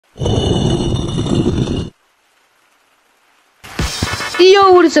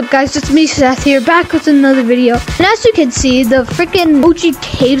Yo, what is up guys, it's me Seth here, back with another video. And as you can see, the freaking OG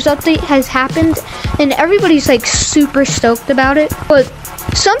Caves update has happened and everybody's like super stoked about it. But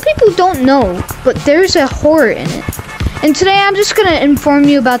some people don't know, but there's a horror in it. And today I'm just gonna inform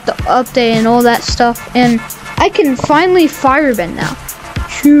you about the update and all that stuff. And I can finally firebend now.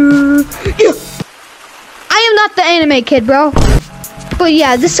 Yeah. I am not the anime kid, bro. But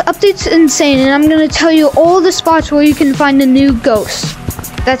yeah, this update's insane, and I'm gonna tell you all the spots where you can find a new ghost.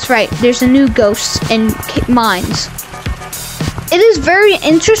 That's right, there's a new ghost in mines. It is very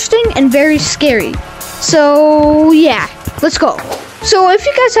interesting and very scary. So yeah, let's go. So if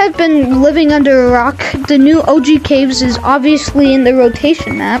you guys have been living under a rock, the new OG Caves is obviously in the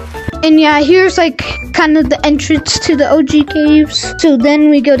rotation map. And yeah, here's like kind of the entrance to the OG Caves. So then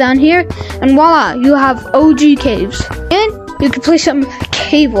we go down here, and voila, you have OG Caves. And you can play some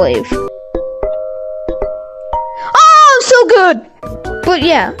Cave Wave. Oh, so good! But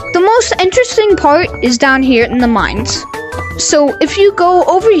yeah, the most interesting part is down here in the mines. So if you go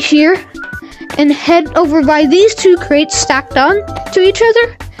over here and head over by these two crates stacked on to each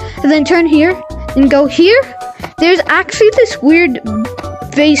other, and then turn here and go here, there's actually this weird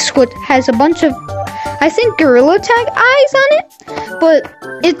vase which has a bunch of, I think, Gorilla Tag eyes on it. But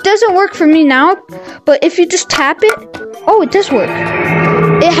it doesn't work for me now. But if you just tap it, oh, it does work.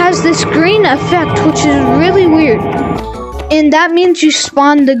 It has this green effect, which is really weird. And that means you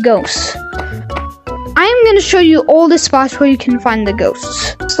spawn the ghosts. I am going to show you all the spots where you can find the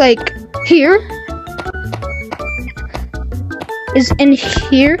ghosts. It's like here. Is in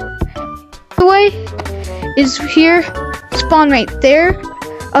here. The way is here. Spawn right there.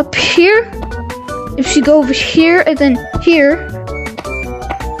 Up here. If you go over here and then here,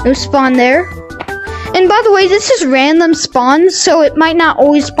 it'll spawn there. And by the way, this is random spawns, so it might not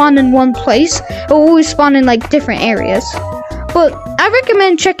always spawn in one place. It'll always spawn in like different areas. But I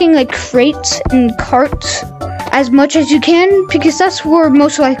recommend checking like crates and carts as much as you can, because that's where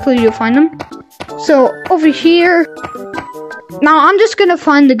most likely you'll find them. So over here, now I'm just gonna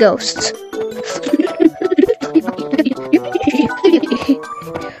find the ghosts.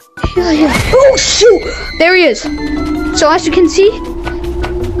 Oh shoot! There he is. So as you can see,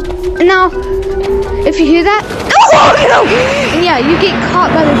 and now if you hear that, oh no! And yeah, you get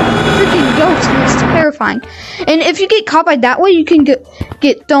caught by the freaking ghost, and it's terrifying. And if you get caught by that way, you can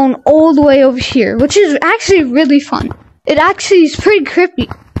get thrown all the way over here, which is actually really fun. It actually is pretty creepy.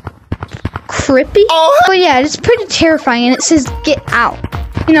 But yeah, it's pretty terrifying, and it says get out.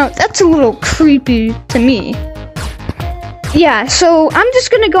 You know, that's a little creepy to me. Yeah, so I'm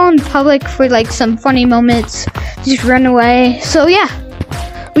just gonna go in public for like some funny moments, just run away. So yeah,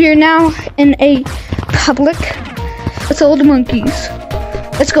 we are now in a public with all the monkeys.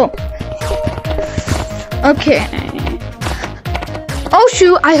 Let's go. Okay. Oh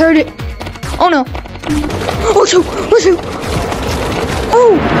shoot, I heard it. Oh no. Oh shoot, oh shoot.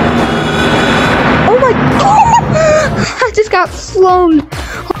 Oh. Oh my God. I just got flown.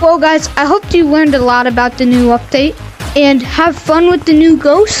 Well guys, I hope you learned a lot about the new update. And have fun with the new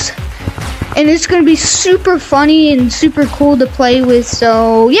ghosts. And it's gonna be super funny and super cool to play with.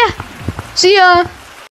 So yeah, see ya.